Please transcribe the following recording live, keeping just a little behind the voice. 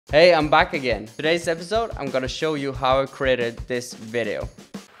Hey, I'm back again. Today's episode, I'm gonna show you how I created this video.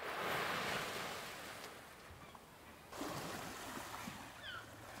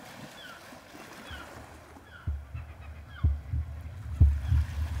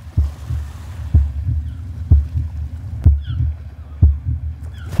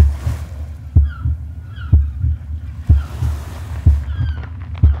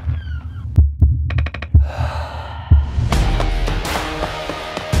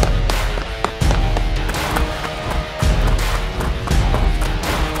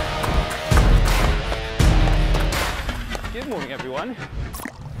 Good morning, everyone.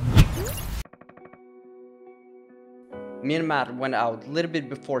 Me and Matt went out a little bit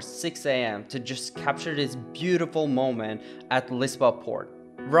before 6 a.m. to just capture this beautiful moment at Lisbon port.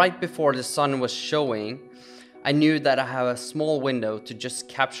 Right before the sun was showing, I knew that I have a small window to just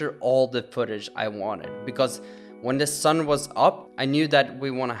capture all the footage I wanted, because when the sun was up, I knew that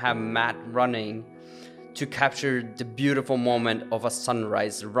we want to have Matt running to capture the beautiful moment of a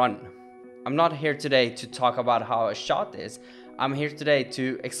sunrise run. I'm not here today to talk about how I shot this. I'm here today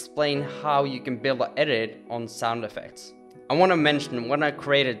to explain how you can build an edit on sound effects. I want to mention, when I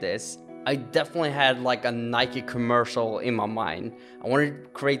created this, I definitely had like a Nike commercial in my mind. I wanted to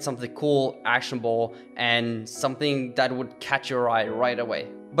create something cool, actionable, and something that would catch your eye right away.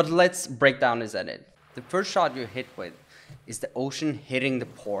 But let's break down this edit. The first shot you hit with is the ocean hitting the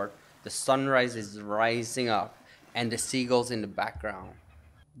port, the sunrise is rising up, and the seagulls in the background.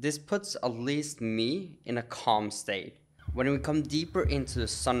 This puts at least me in a calm state. When we come deeper into the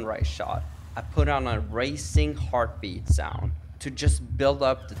sunrise shot, I put on a racing heartbeat sound to just build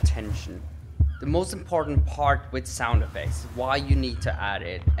up the tension. The most important part with sound effects, why you need to add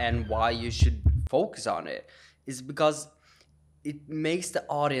it and why you should focus on it, is because it makes the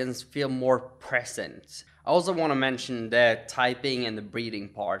audience feel more present. I also want to mention the typing and the breathing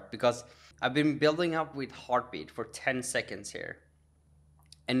part, because I've been building up with heartbeat for 10 seconds here.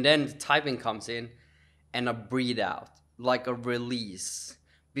 And then the typing comes in and a breathe out, like a release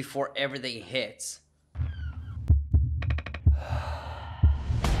before everything hits.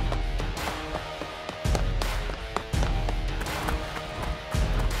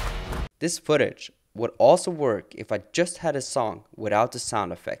 This footage would also work if I just had a song without the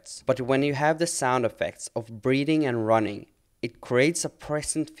sound effects. But when you have the sound effects of breathing and running, it creates a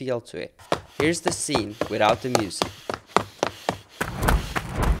present feel to it. Here's the scene without the music.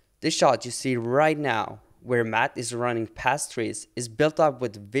 This shot you see right now, where Matt is running past trees, is built up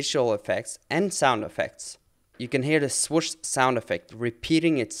with visual effects and sound effects. You can hear the swoosh sound effect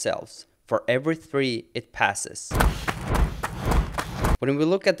repeating itself for every tree it passes. When we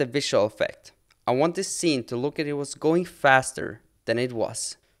look at the visual effect, I want this scene to look like it was going faster than it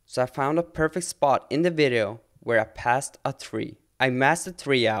was. So I found a perfect spot in the video where I passed a tree. I masked the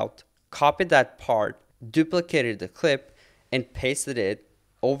tree out, copied that part, duplicated the clip, and pasted it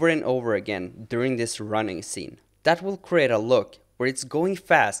over and over again during this running scene. That will create a look where it's going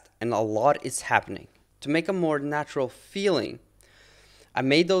fast and a lot is happening. To make a more natural feeling, I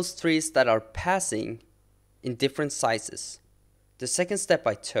made those trees that are passing in different sizes. The second step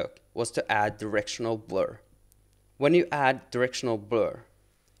I took was to add directional blur. When you add directional blur,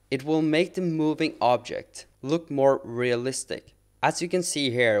 it will make the moving object look more realistic. As you can see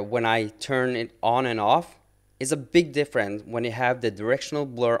here, when I turn it on and off, is a big difference when you have the directional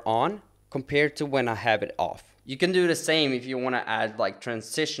blur on compared to when I have it off. You can do the same if you want to add like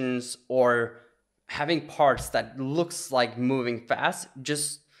transitions or having parts that looks like moving fast.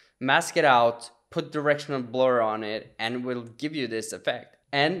 Just mask it out, put directional blur on it, and it will give you this effect.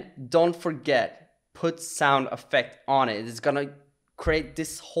 And don't forget, put sound effect on it. It's gonna create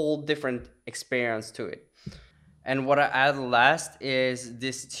this whole different experience to it. And what I add last is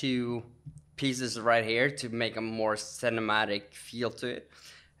these two pieces right here to make a more cinematic feel to it.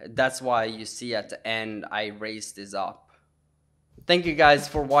 That's why you see at the end I raised this up. Thank you guys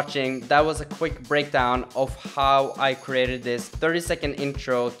for watching. That was a quick breakdown of how I created this 30-second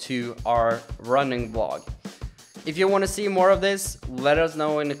intro to our running vlog. If you want to see more of this, let us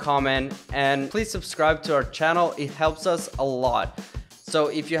know in the comment, and please subscribe to our channel. It helps us a lot. So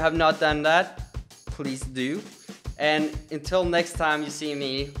if you have not done that, please do. And until next time you see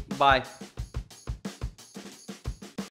me, bye.